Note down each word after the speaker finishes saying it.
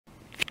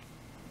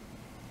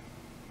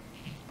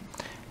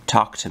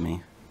Talk to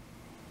me.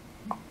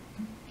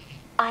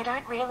 I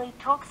don't really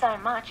talk so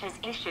much as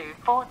issue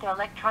for the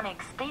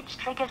electronic speech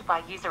triggered by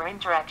user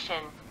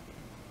interaction.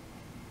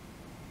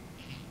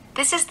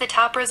 This is the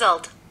top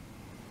result.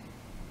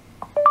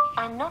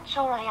 I'm not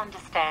sure I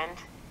understand.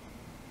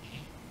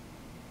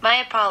 My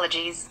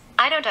apologies.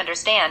 I don't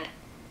understand.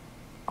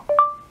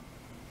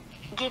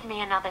 Give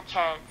me another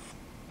chance.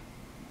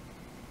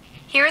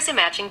 Here is a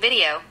matching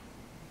video.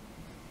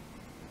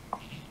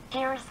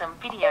 Here are some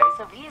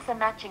videos of user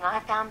matching I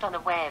found on the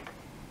web.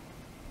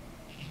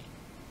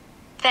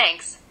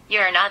 Thanks.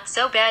 You're not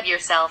so bad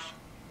yourself.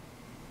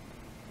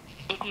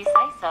 If you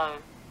say so.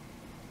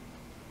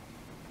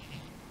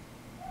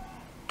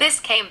 This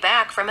came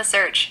back from a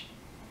search.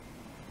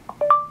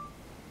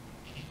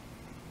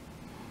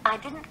 I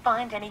didn't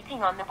find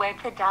anything on the web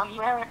for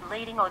errant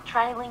leading or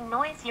trailing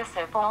noise. Your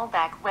so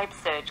fallback web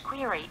search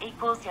query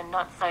equals you're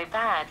not so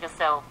bad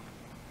yourself.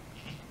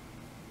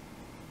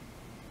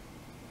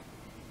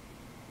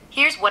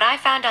 Here's what I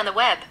found on the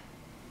web.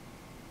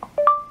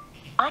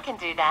 I can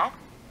do that.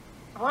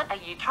 What are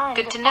you trying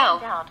Good to to know.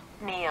 find out,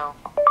 Neil?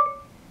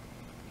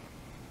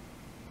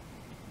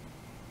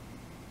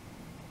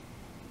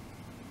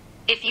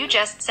 If you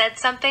just said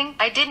something,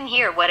 I didn't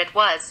hear what it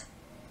was.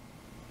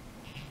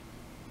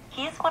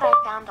 Here's what I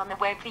found on the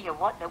web for your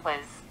what it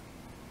was.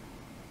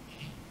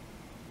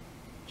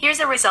 Here's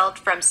a result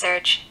from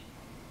search.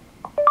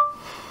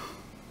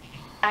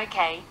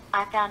 Okay,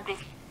 I found this.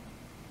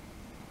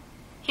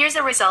 Here's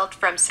a result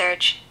from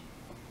search.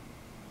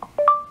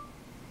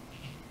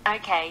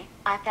 Okay,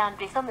 I found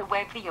this on the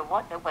web for your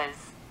what it was.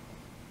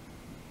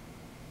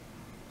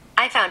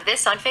 I found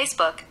this on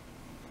Facebook.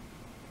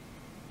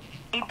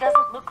 It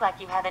doesn't look like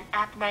you have an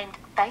app named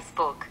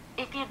Facebook.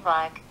 If you'd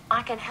like,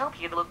 I can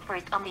help you look for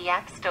it on the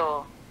App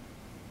Store.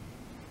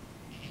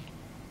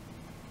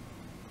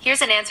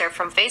 Here's an answer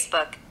from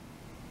Facebook.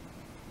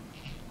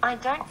 I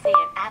don't see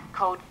an app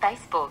called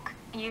Facebook.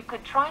 You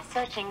could try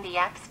searching the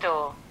App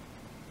Store.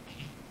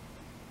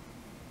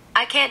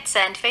 I can't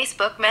send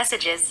Facebook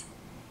messages.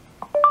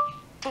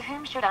 To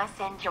whom should I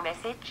send your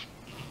message?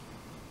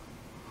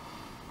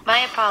 My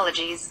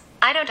apologies.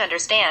 I don't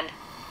understand.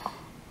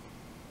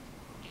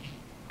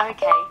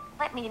 Okay,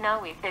 let me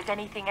know if there's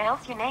anything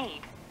else you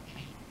need.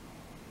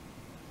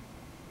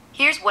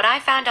 Here's what I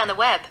found on the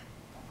web.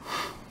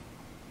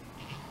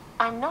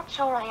 I'm not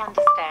sure I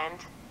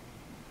understand.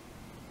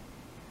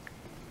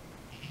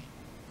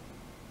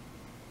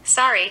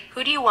 Sorry,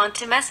 who do you want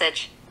to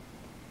message?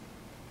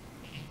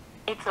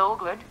 It's all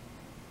good.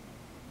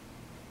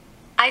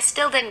 I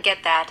still didn't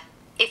get that.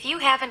 If you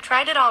haven't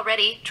tried it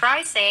already,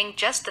 try saying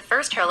just the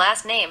first her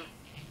last name.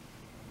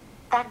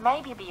 That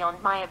may be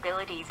beyond my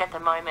abilities at the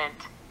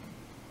moment.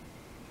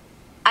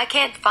 I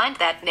can't find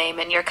that name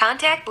in your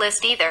contact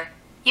list either.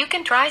 You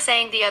can try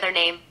saying the other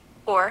name,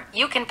 or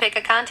you can pick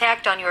a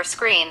contact on your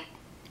screen.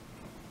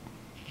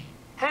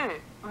 Who?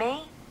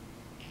 Me?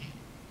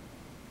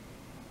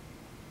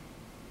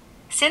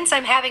 Since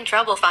I'm having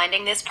trouble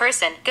finding this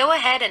person, go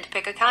ahead and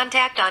pick a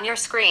contact on your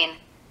screen.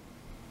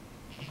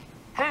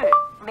 Who?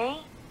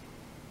 Me?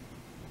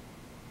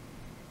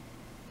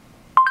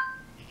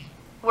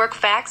 Work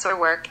fax or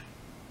work?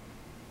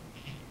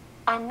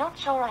 I'm not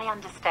sure I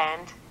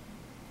understand.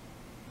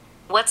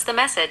 What's the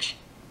message?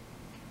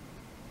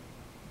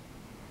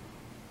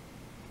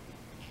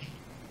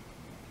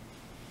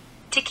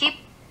 To keep...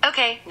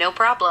 Okay, no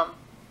problem.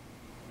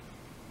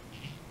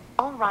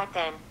 All right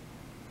then.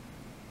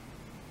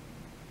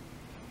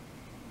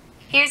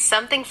 Here's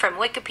something from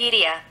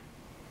Wikipedia.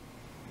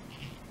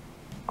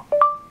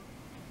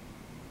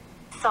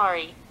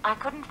 Sorry, I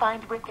couldn't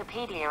find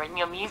Wikipedia in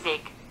your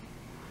music.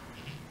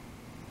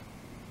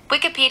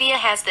 Wikipedia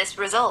has this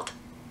result.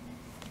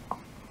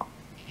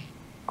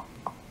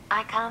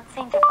 I can't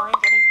seem to find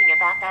anything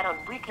about that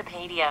on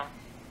Wikipedia.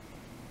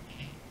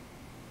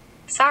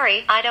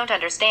 Sorry, I don't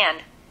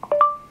understand.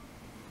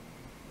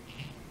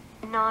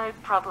 No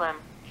problem.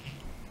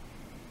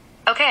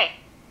 Okay.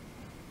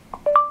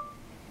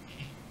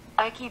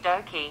 Okie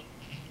dokie.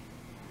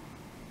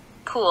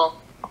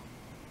 Cool.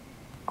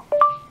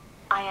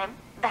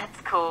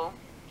 That's cool.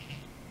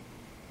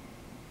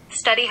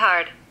 Study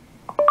hard.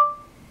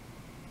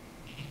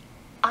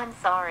 I'm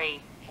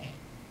sorry.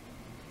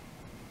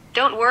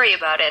 Don't worry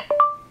about it.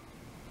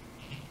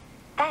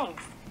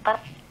 Thanks,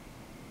 but...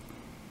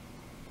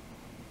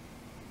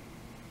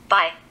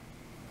 Bye.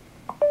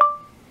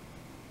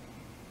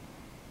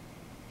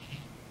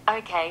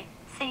 Okay,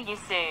 see you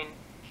soon.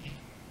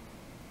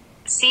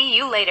 See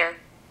you later.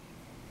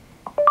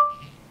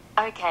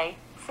 Okay,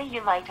 see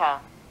you later.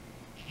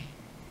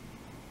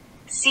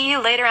 See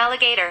you later,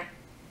 alligator.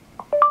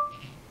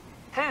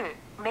 Who?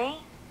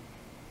 Me?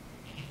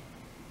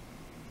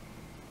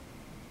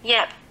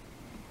 Yep.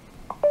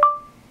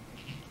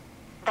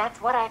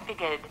 That's what I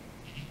figured.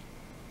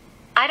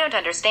 I don't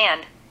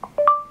understand.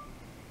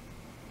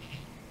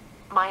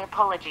 My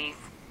apologies.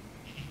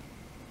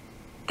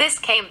 This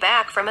came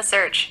back from a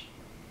search.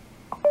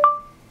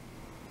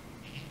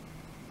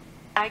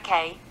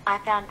 Okay, I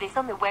found this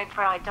on the web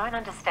for I don't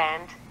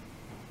understand.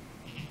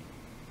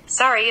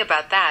 Sorry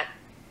about that.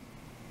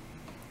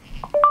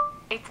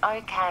 It's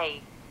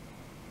okay.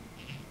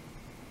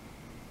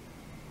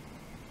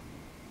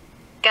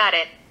 Got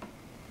it.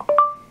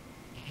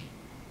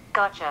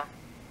 Gotcha.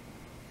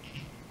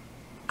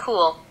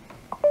 Cool.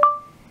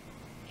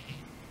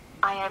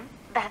 I am.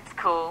 That's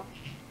cool.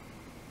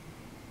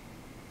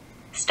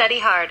 Study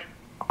hard.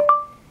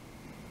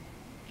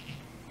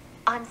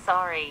 I'm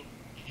sorry.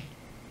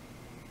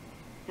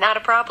 Not a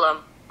problem.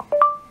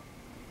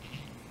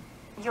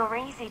 You're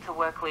easy to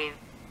work with.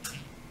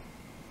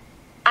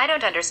 I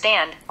don't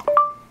understand.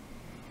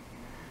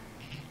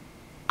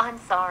 I'm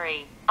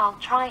sorry. I'll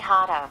try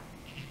harder.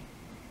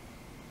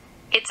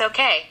 It's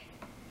okay.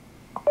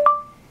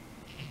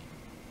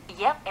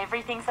 Yep,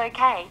 everything's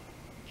okay.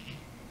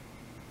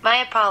 My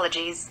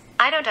apologies.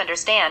 I don't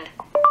understand.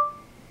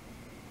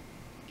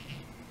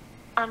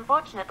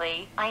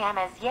 Unfortunately, I am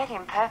as yet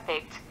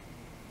imperfect.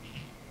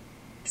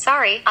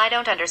 Sorry, I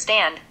don't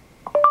understand.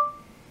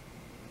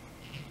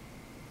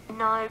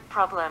 No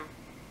problem.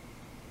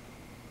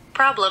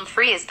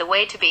 Problem-free is the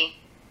way to be.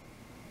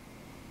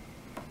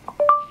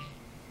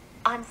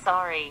 I'm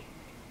sorry.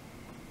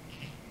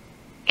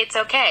 It's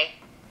okay.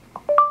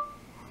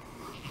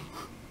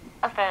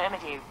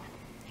 Affirmative.